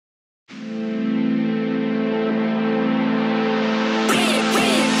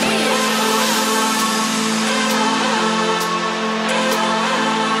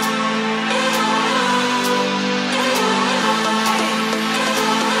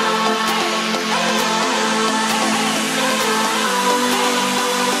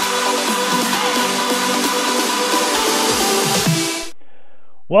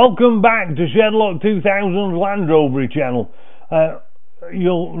Welcome back to Shedlock 2000's Landrover channel.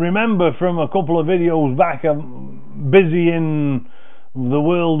 You'll remember from a couple of videos back, I'm busy in the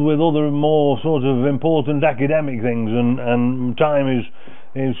world with other more sort of important academic things, and time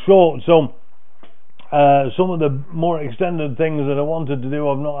is short, so some of the more extended things that I wanted to do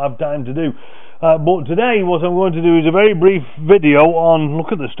I've not had time to do. But today what I'm going to do is a very brief video on,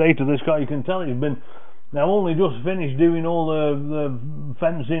 look at the state of this car. You can tell it's been, now I've only just finished doing all the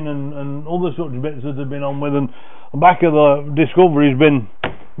fencing and other such bits that have been on with, and the back of the Discovery's been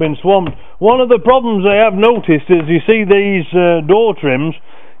swamped. One of the problems I have noticed is, you see these door trims,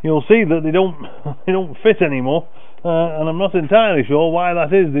 you'll see that they don't fit anymore, and I'm not entirely sure why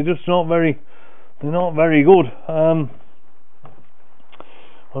that is. They're just not very good.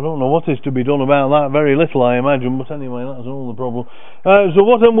 I don't know what is to be done about that. Very little, I imagine, but anyway, that's another problem. So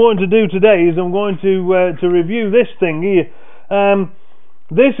what I'm going to do today is I'm going to review this thing here.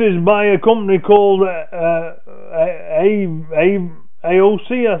 This is by a company called AOACY,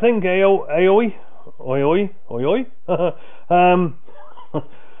 I think, AOACY.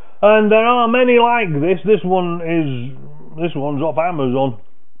 And there are many like this. This one's off Amazon,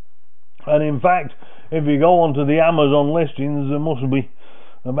 and in fact, if you go onto the Amazon listings, there must be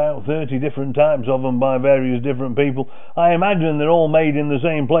about 30 different types of them by various different people. I imagine they're all made in the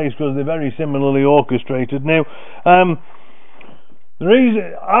same place because they're very similarly orchestrated. Now, the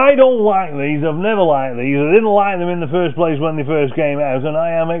reason I don't like these, I've never liked these, I didn't like them in the first place when they first came out, and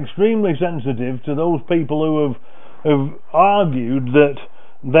I am extremely sensitive to those people who have argued that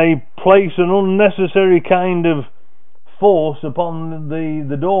they place an unnecessary kind of force upon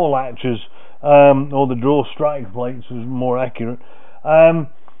the door latches, or the door strike plates is more accurate.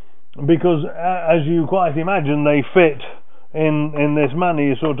 Because as you quite imagine, they fit in this manner.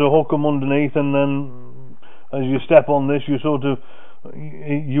 You sort of hook them underneath, and then as you step on this,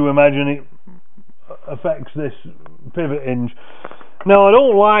 you imagine it affects this pivot hinge. Now, I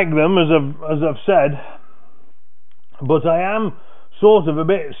don't like them, as I've said, but I am sort of a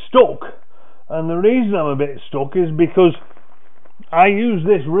bit stuck, and the reason I'm a bit stuck is because I use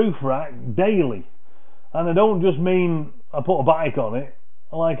this roof rack daily, and I don't just mean I put a bike on it.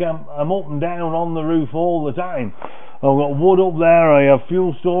 Like, I'm up and down on the roof all the time. I've got wood up there, I have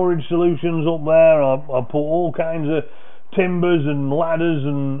fuel storage solutions up there, I put all kinds of timbers and ladders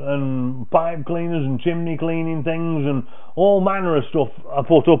and pipe cleaners and chimney cleaning things and all manner of stuff I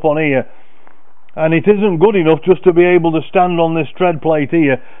put up on here. And it isn't good enough just to be able to stand on this tread plate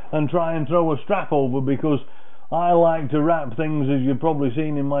here and try and throw a strap over, because I like to wrap things, as you've probably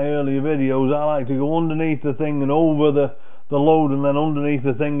seen in my earlier videos. I like to go underneath the thing and over the load, and then underneath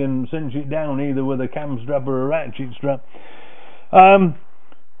the thing and cinch it down either with a cam strap or a ratchet strap. And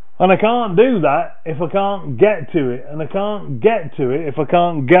I can't do that if I can't get to it, and I can't get to it if I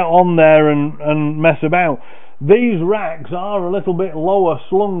can't get on there and mess about. These racks are a little bit lower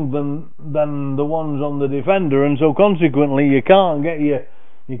slung than the ones on the Defender, and so consequently you can't get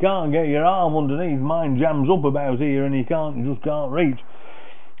your arm underneath. Mine jams up about here, and you just can't reach.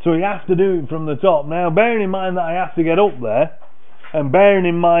 So you have to do it from the top. Now, bearing in mind that I have to get up there, and bearing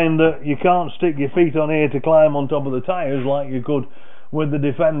in mind that you can't stick your feet on here to climb on top of the tyres like you could with the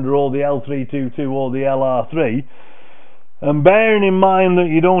Defender or the L322 or the LR3, and bearing in mind that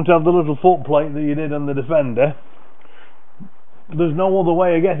you don't have the little foot plate that you did on the Defender, there's no other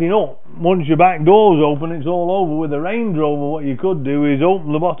way of getting up. Once your back door's open, it's all over. With a Range Rover, what you could do is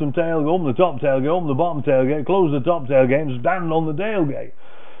open the bottom tailgate, open the top tailgate, open the bottom tailgate, close the top tailgate, and stand on the tailgate.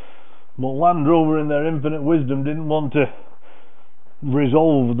 But Land Rover, in their infinite wisdom, didn't want to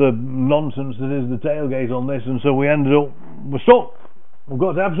resolve the nonsense that is the tailgate on this, and so we're stuck. We've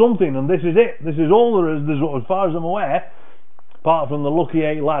got to have something, and this is it. This is all there is, as far as I'm aware, apart from the Lucky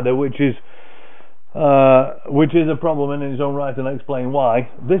 8 ladder, which is a problem in its own right, and I'll explain why.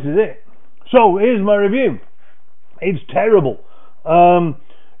 This is it. So here's my review. It's terrible.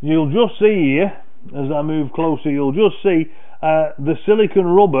 You'll just see here, as I move closer, you'll just see the silicon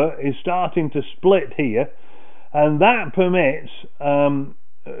rubber is starting to split here, and that permits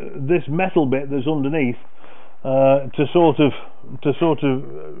this metal bit that's underneath to sort of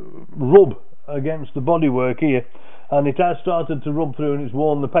rub against the bodywork here, and it has started to rub through, and it's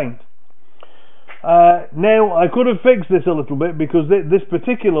worn the paint. Now, I could have fixed this a little bit, because this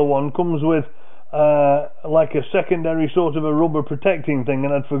particular one comes with like a secondary sort of a rubber protecting thing,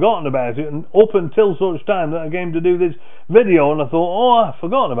 and I'd forgotten about it, and up until such time that I came to do this video, and I thought, oh, I've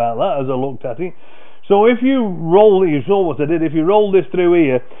forgotten about that as I looked at it. So if you roll, you saw what I did, if you roll this through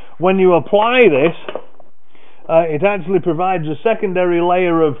here, when you apply this, it actually provides a secondary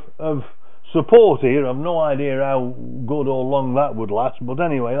layer of support here. I've no idea how good or long that would last, but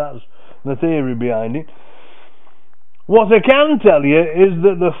anyway, that's the theory behind it. What I can tell you is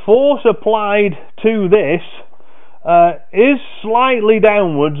that the force applied to this is slightly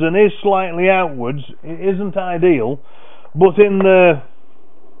downwards and is slightly outwards. It isn't ideal, but in the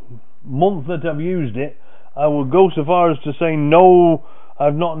month that I've used it, I would go so far as to say no,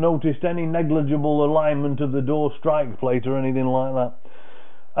 I've not noticed any negligible alignment of the door strike plate or anything like that.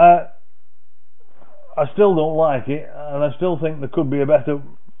 I still don't like it, and I still think there could be a better,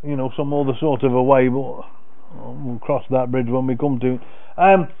 you know, some other sort of a way, but we'll cross that bridge when we come to it.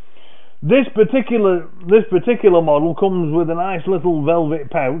 This particular model comes with a nice little velvet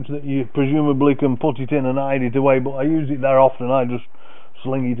pouch that you presumably can put it in and hide it away, but I use it there often. I just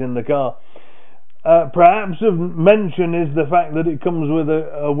sling it in the car. Perhaps of mention is the fact that it comes with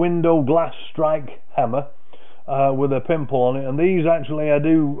a window glass strike hammer with a pimple on it, and these actually I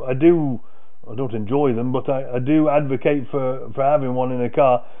don't enjoy them, but I do advocate for having one in a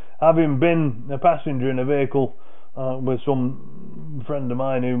car. Having been a passenger in a vehicle with some friend of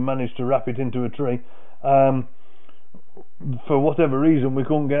mine who managed to wrap it into a tree, for whatever reason we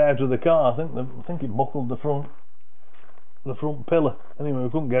couldn't get out of the car. I think it buckled the front pillar. Anyway, we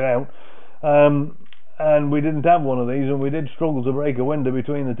couldn't get out, and we didn't have one of these, and we did struggle to break a window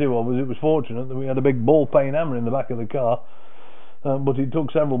between the two of us. It was fortunate that we had a big ball peen hammer in the back of the car, but it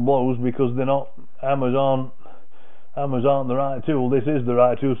took several blows because they're not hammers aren't the right tool. This is the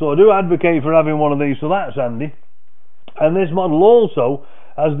right tool, so I do advocate for having one of these, so that's handy. And this model also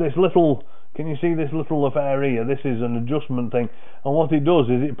has this little, can you see this little affair here? This is an adjustment thing, and what it does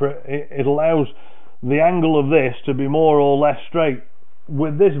is it allows the angle of this to be more or less straight.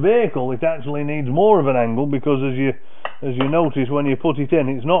 With this vehicle it actually needs more of an angle, because as you notice when you put it in,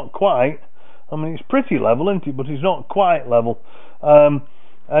 it's not quite, I mean it's pretty level, isn't it, but it's not quite level,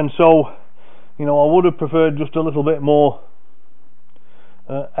 and so, you know, I would have preferred just a little bit more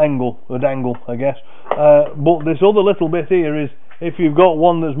angle, I guess, but this other little bit here is, if you've got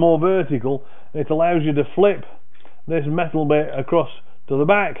one that's more vertical, it allows you to flip this metal bit across to the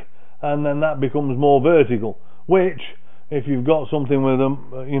back, and then that becomes more vertical, which, if you've got something with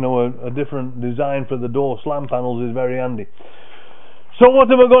a different design for the door slam panels, is very handy. So what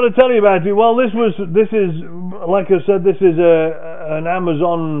have I got to tell you about it? Well, this is like I said, this is an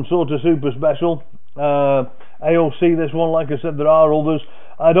Amazon sort of super special, AOC, this one. Like I said, there are others.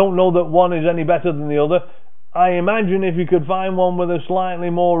 I don't know that one is any better than the other. I imagine if you could find one with a slightly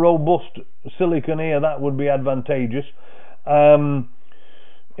more robust silicone ear, that would be advantageous,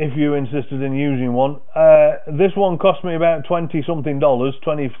 if you insisted in using one. This one cost me about $20 something, $23 or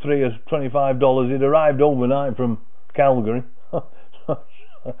 $25. It arrived overnight from Calgary.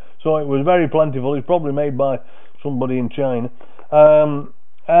 So it was very plentiful. It's probably made by somebody in China,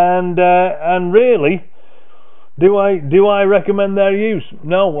 and really, do I recommend their use?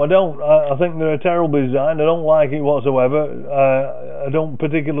 No, I don't. I think they're a terrible design. I don't like it whatsoever. I don't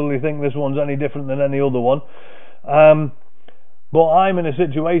particularly think this one's any different than any other one, but I'm in a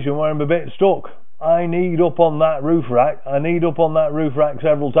situation where I'm a bit stuck. I need up on that roof rack. I need up on that roof rack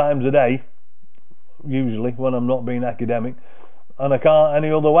several times a day, usually when I'm not being academic, and I can't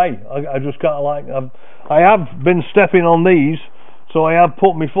any other way. I just can't. I have been stepping on these, so I have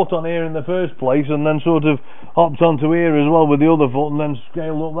put my foot on here in the first place, and then sort of hopped onto here as well with the other foot, and then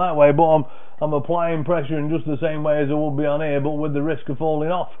scaled up that way. But I'm applying pressure in just the same way as I would be on here, but with the risk of falling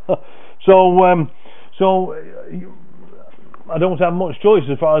off. So I don't have much choice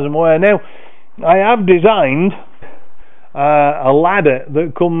as far as I'm aware. Now, I have designed a ladder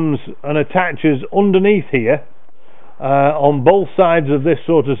that comes and attaches underneath here, on both sides of this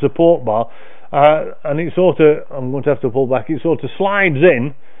sort of support bar, and it sort of, I'm going to have to pull back, it sort of slides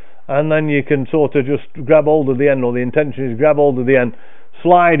in, and then you can sort of just grab hold of the end, or the intention is grab hold of the end,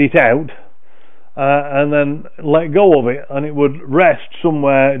 slide it out, and then let go of it, and it would rest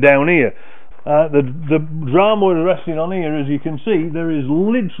somewhere down here. The drama we're resting on here, as you can see, there is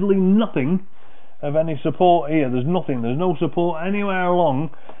literally nothing of any support here. There's nothing, there's no support anywhere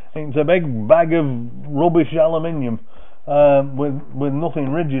along. It's a big bag of rubbish aluminium with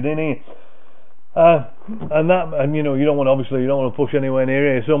nothing rigid in here, and you know, you don't want to push anywhere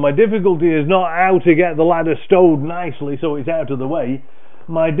near here. So my difficulty is not how to get the ladder stowed nicely so it's out of the way.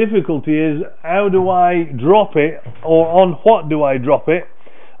 My difficulty is, how do I drop it, or on what do I drop it?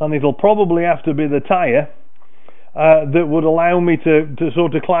 And it'll probably have to be the tyre that would allow me to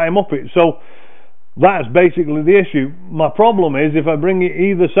sort of climb up it. So that's basically the issue. My problem is, if I bring it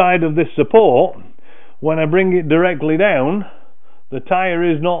either side of this support, when I bring it directly down, the tyre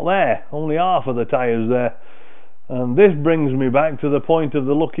is not there. Only half of the tyre is there. And this brings me back to the point of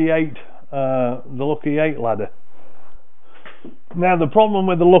the Lucky 8 the Lucky 8 ladder. Now the problem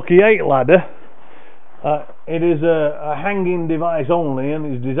with the Lucky 8 ladder, it is a hanging device only, and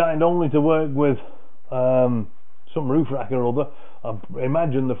it's designed only to work with some roof rack or other. I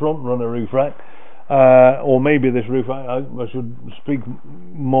imagine the front runner roof rack, or maybe this roof rack. I should speak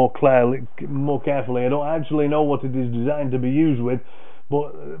more carefully. I don't actually know what it is designed to be used with,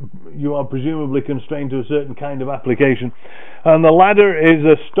 but you are presumably constrained to a certain kind of application. And the ladder is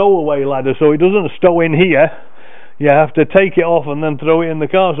a stowaway ladder, so it doesn't stow in here. You have to take it off and then throw it in the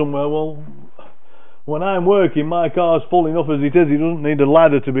car somewhere. Well, when I'm working, my car's full enough as it is. It doesn't need a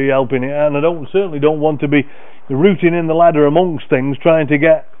ladder to be helping it, and I certainly don't want to be rooting in the ladder amongst things trying to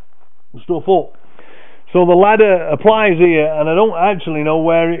get stuff up. So the ladder applies here, and I don't actually know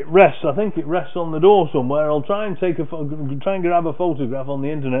where it rests. I think it rests on the door somewhere. I'll try and grab a photograph on the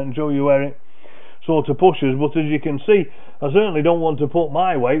internet and show you where it sort of pushes. But as you can see, I certainly don't want to put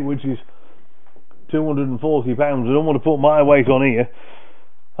my weight, which is 240 pounds. I don't want to put my weight on here.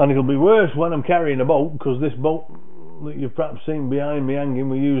 And it'll be worse when I'm carrying a boat, because this boat that you've perhaps seen behind me hanging,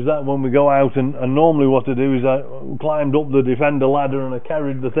 we use that when we go out, and normally what I do is I climbed up the Defender ladder and I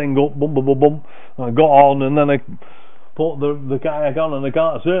carried the thing up, bum bum bum bum, and I got on, and then I put the kayak on, and I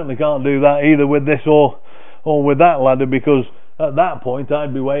certainly can't do that either with this or with that ladder, because at that point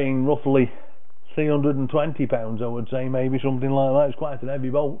I'd be weighing roughly 320 pounds, I would say, maybe something like that. It's quite a heavy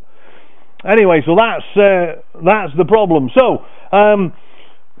boat. Anyway, so that's the problem. So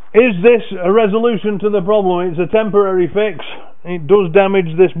is this a resolution to the problem? It's a temporary fix. It does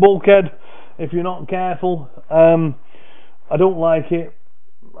damage this bulkhead if you're not careful. I don't like it.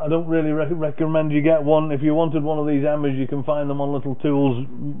 I don't really recommend you get one. If you wanted one of these hammers, you can find them on Little Tools,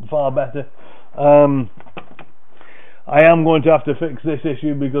 far better. I am going to have to fix this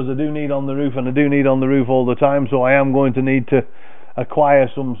issue, because I do need on the roof, and I do need on the roof all the time, so I am going to need to acquire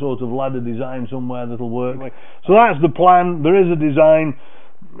some sort of ladder design somewhere that'll work. So that's the plan. There is a design.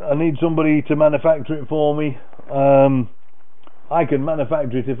 I need somebody to manufacture it for me. I can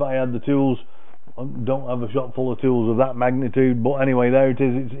manufacture it if I had the tools. I don't have a shop full of tools of that magnitude, but anyway, there it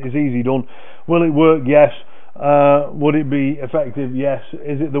is. It's easy done. Will it work? Yes. Would it be effective? Yes.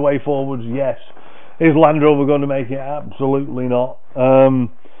 Is it the way forwards? Yes. Is Landrover going to make it? Absolutely not.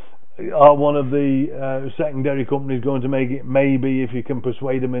 Are one of the secondary companies going to make it? Maybe, if you can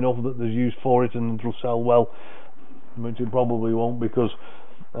persuade them enough that there's use for it and it'll sell well, which it probably won't, because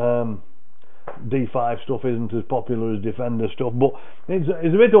D5 stuff isn't as popular as Defender stuff. But it's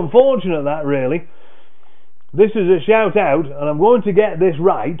a bit unfortunate, that, really. This is a shout out, and I'm going to get this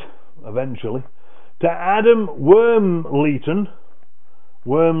right eventually, to Adam Wormleighton.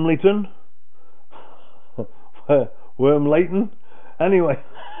 Anyway,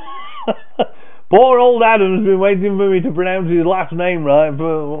 poor old Adam's been waiting for me to pronounce his last name right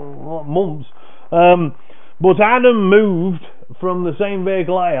for months. But Adam moved from the same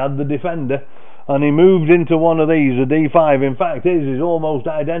vehicle I had, the Defender, and he moved into one of these, a D5. In fact, his is almost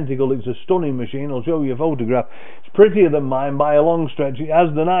identical. It's a stunning machine. I'll show you a photograph. It's prettier than mine by a long stretch. It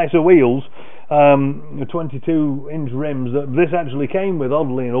has the nicer wheels, the 22-inch rims that this actually came with,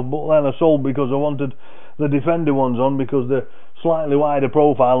 oddly enough, but then I sold because I wanted the Defender ones on, because they're slightly wider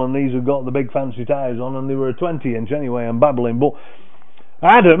profile, and these have got the big fancy tyres on, and they were a 20-inch anyway. I'm babbling. But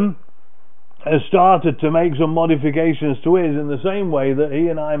Adam has started to make some modifications to his, in the same way that he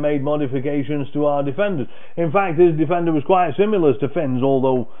and I made modifications to our Defenders. In fact, his Defender was quite similar to Finn's,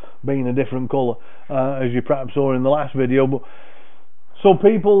 although being a different colour, as you perhaps saw in the last video. But so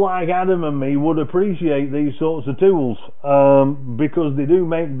people like Adam and me would appreciate these sorts of tools, because they do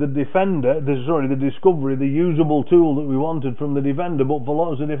make the the Discovery, the usable tool that we wanted from the Defender. But for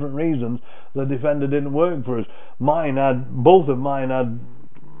lots of different reasons, the Defender didn't work for us. Both of mine had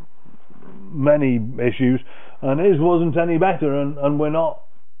many issues, and his wasn't any better, and we're not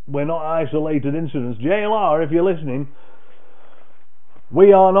isolated incidents. JLR, if you're listening,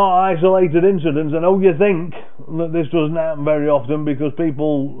 we are not isolated incidents. I know you think that this doesn't happen very often because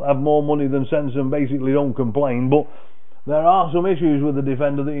people have more money than sense and basically don't complain, but there are some issues with the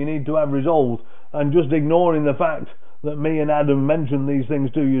Defender that you need to have resolved, and just ignoring the fact that me and Adam mentioned these things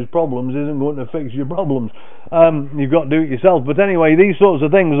to you as problems isn't going to fix your problems. You've got to do it yourself. But anyway, these sorts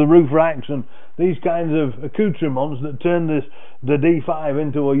of things, the roof racks and these kinds of accoutrements that turn the D5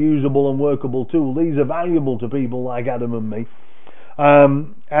 into a usable and workable tool, these are valuable to people like Adam and me.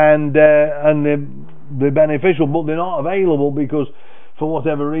 And they're beneficial, but they're not available because, for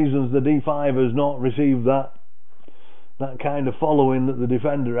whatever reasons, the D5 has not received that that kind of following that the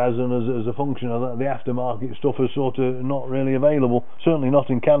Defender has, and as a function of that, the aftermarket stuff is sort of not really available, certainly not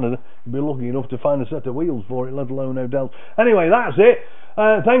in Canada. You'd be lucky enough to find a set of wheels for it, let alone no delts. Anyway, that's it.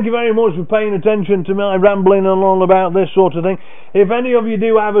 Thank you very much for paying attention to my rambling and all about this sort of thing. If any of you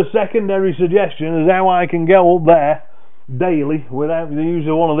do have a secondary suggestion as how I can go up there daily without the use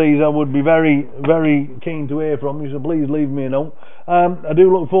of one of these, I would be very, very keen to hear from you, so please leave me a note. I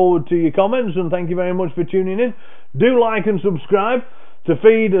do look forward to your comments, and thank you very much for tuning in. Do like and subscribe to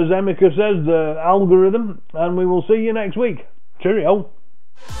feed, as Emeka says, the algorithm, and we will see you next week. Cheerio.